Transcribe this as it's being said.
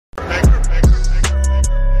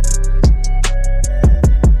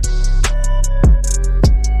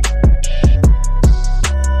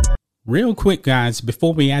Real quick, guys,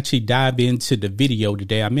 before we actually dive into the video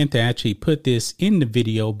today, I meant to actually put this in the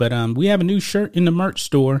video, but we have a new shirt in the merch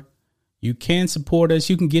store. You can support us.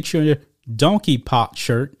 You can get your donkey pox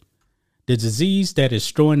shirt, the disease that is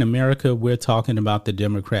destroying America. We're talking about the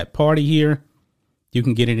Democrat Party here. You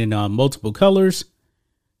can get it in multiple colors,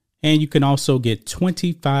 and you can also get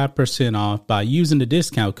 25% off by using the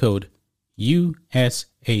discount code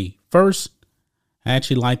USA First. I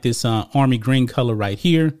actually like this army green color right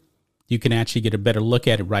here. You can actually get a better look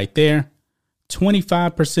at it right there.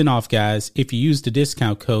 25% off, guys, if you use the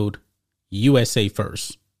discount code USA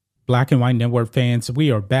First. Black and White Network fans,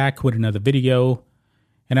 we are back with another video.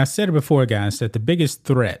 And I said it before, guys, that the biggest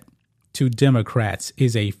threat to Democrats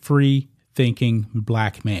is a free-thinking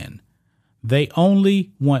black man. They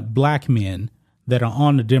only want black men that are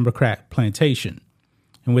on the Democrat plantation.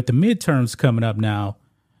 And with the midterms coming up now,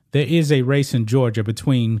 there is a race in Georgia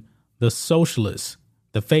between the socialists,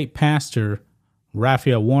 the fake pastor,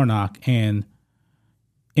 Raphael Warnock, and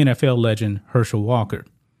NFL legend Herschel Walker.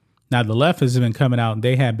 Now, the left has been coming out and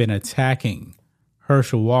they have been attacking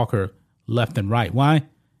Herschel Walker left and right. Why?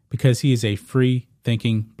 Because he is a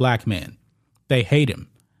free-thinking black man. They hate him.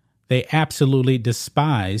 They absolutely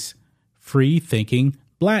despise free-thinking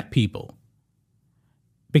black people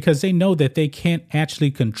because they know that they can't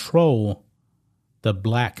actually control the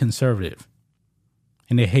black conservative,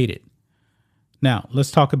 and they hate it. Now, let's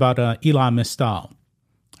talk about Elie Mystal.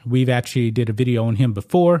 We've actually did a video on him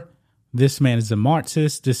before. This man is a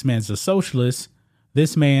Marxist. This man's a socialist.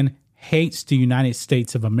 This man hates the United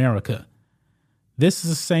States of America. This is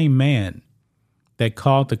the same man that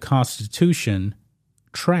called the Constitution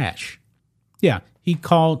trash. Yeah, he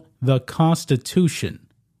called the Constitution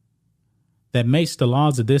that makes the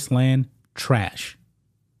laws of this land trash.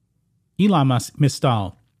 Elie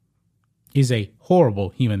Mystal is a horrible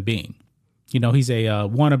human being. You know, he's a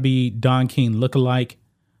wannabe Don King lookalike,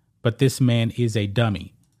 but this man is a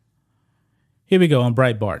dummy. Here we go on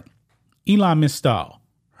Breitbart. Elie Mystal,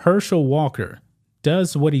 Herschel Walker,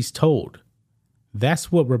 does what he's told.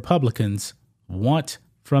 That's what Republicans want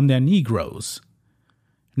from their Negroes.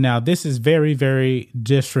 Now, this is very, very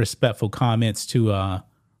disrespectful comments to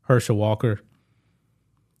Herschel Walker.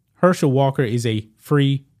 Herschel Walker is a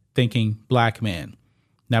free-thinking black man.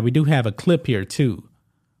 Now, we do have a clip here, too,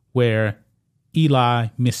 where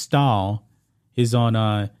Elie Mystal is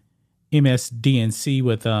on MSDNC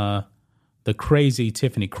with the crazy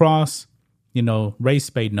Tiffany Cross, you know, race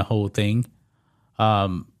baiting the whole thing.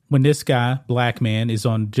 When this guy, black man, is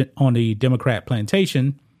on the Democrat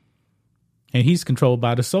plantation, and he's controlled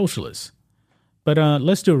by the socialists. But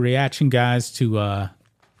let's do a reaction, guys, to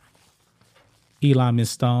Elie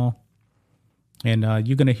Mystal. And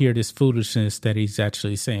you're going to hear this foolishness that he's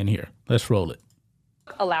actually saying here. Let's roll it.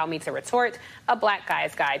 Allow me to retort, a black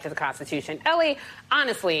guy's guide to the Constitution. Elie,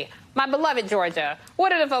 honestly, my beloved Georgia,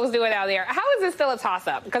 what are the folks doing out there? How is this still a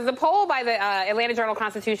toss-up? Because the poll by the Atlanta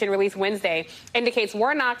Journal-Constitution released Wednesday indicates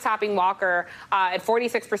Warnock topping Walker at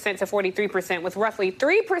 46% to 43%, with roughly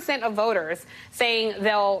 3% of voters saying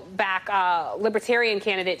they'll back Libertarian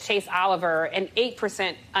candidate Chase Oliver and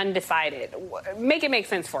 8% undecided. Make it make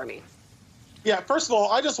sense for me. Yeah, first of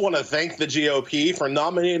all, I just want to thank the GOP for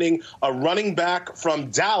nominating a running back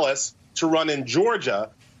from Dallas to run in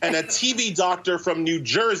Georgia and a TV doctor from New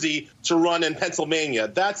Jersey to run in Pennsylvania.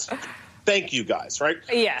 Thank you guys, right?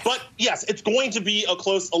 Yes. But yes, it's going to be a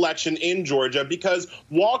close election in Georgia because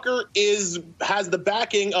Walker has the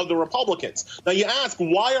backing of the Republicans. Now you ask,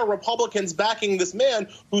 why are Republicans backing this man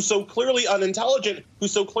who's so clearly unintelligent, who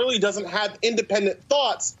so clearly doesn't have independent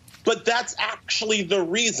thoughts? But that's actually the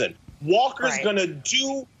reason. Walker's going to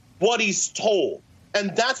do what he's told.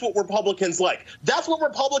 And that's what Republicans like. That's what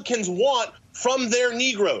Republicans want from their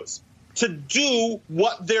Negroes, to do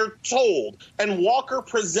what they're told. And Walker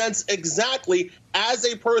presents exactly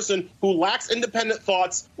as a person who lacks independent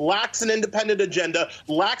thoughts, lacks an independent agenda,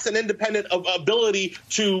 lacks an independent ability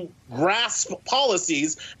to grasp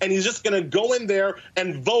policies, and he's just going to go in there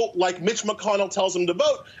and vote like Mitch McConnell tells him to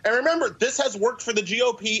vote. And remember, this has worked for the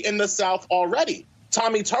GOP in the South already.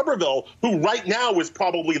 Tommy Tuberville, who right now is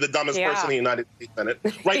probably the dumbest person in the United States Senate,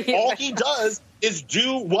 right? All he does is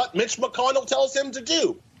do what Mitch McConnell tells him to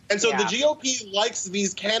do. And so the GOP likes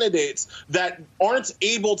these candidates that aren't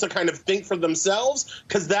able to kind of think for themselves,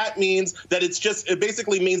 because that means that it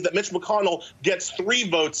basically means that Mitch McConnell gets 3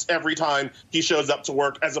 votes every time he shows up to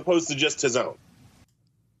work, as opposed to just his own.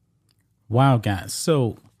 Wow, guys.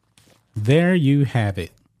 So there you have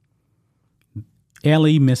it.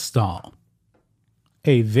 Elie Mystal.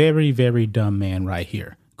 A very, very dumb man right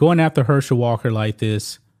here. Going after Herschel Walker like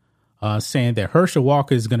this, saying that Herschel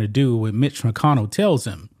Walker is going to do what Mitch McConnell tells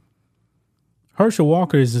him. Herschel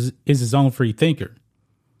Walker is his own free thinker.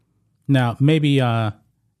 Now, maybe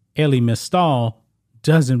Elie Mystal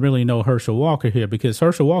doesn't really know Herschel Walker here, because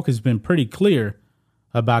Herschel Walker has been pretty clear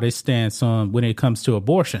about his stance on when it comes to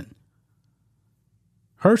abortion.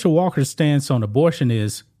 Herschel Walker's stance on abortion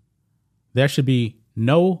is there should be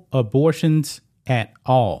no abortions at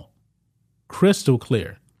all. Crystal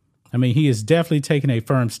clear. I mean, he is definitely taking a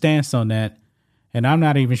firm stance on that. And I'm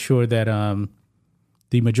not even sure that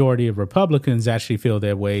the majority of Republicans actually feel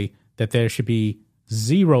that way, that there should be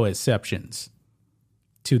zero exceptions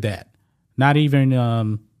to that. Not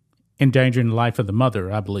even endangering the life of the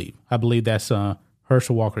mother, I believe. I believe that's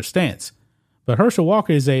Herschel Walker's stance. But Herschel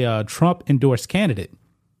Walker is a Trump-endorsed candidate.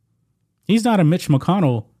 He's not a Mitch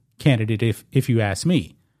McConnell candidate, if you ask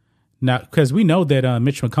me. Now, because we know that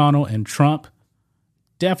Mitch McConnell and Trump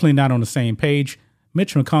definitely not on the same page.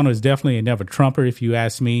 Mitch McConnell is definitely a never Trumper, if you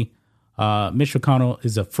ask me. Mitch McConnell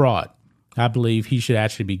is a fraud. I believe he should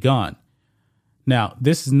actually be gone. Now,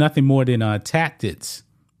 this is nothing more than tactics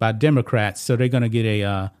by Democrats, so they're going to get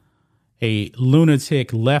a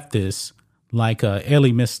lunatic leftist like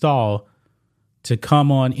Elie Mystal to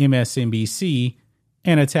come on MSNBC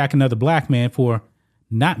and attack another black man for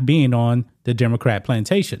not being on the Democrat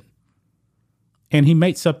plantation. And he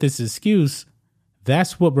makes up this excuse.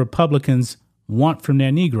 That's what Republicans want from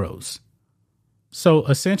their Negroes. So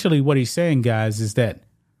essentially what he's saying, guys, is that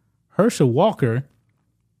Herschel Walker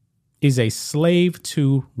is a slave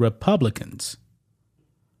to Republicans.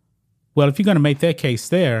 Well, if you're going to make that case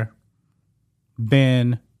there,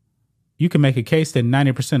 then you can make a case that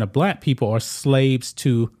 90% of black people are slaves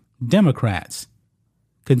to Democrats,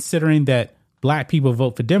 considering that black people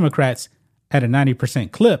vote for Democrats at a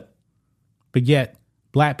 90% clip, but yet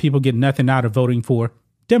black people get nothing out of voting for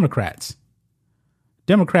Democrats.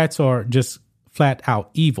 Democrats are just flat out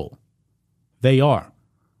evil. They are.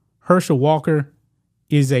 Herschel Walker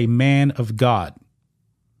is a man of God.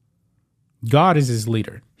 God is his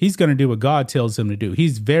leader. He's going to do what God tells him to do.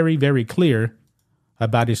 He's very, very clear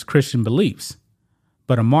about his Christian beliefs.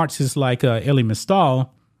 But a Marxist like Elie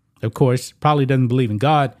Mystal, of course, probably doesn't believe in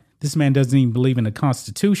God. This man doesn't even believe in the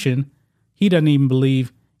Constitution. He doesn't even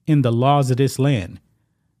believe in the laws of this land.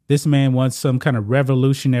 This man wants some kind of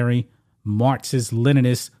revolutionary Marxist,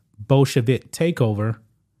 Leninist, Bolshevik takeover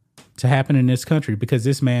to happen in this country, because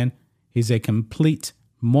this man is a complete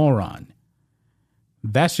moron.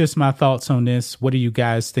 That's just my thoughts on this. What do you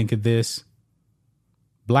guys think of this?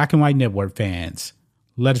 Black and White Network fans,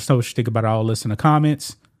 let us know what you think about all this in the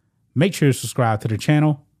comments. Make sure to subscribe to the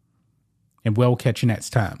channel, and we'll catch you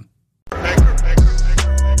next time.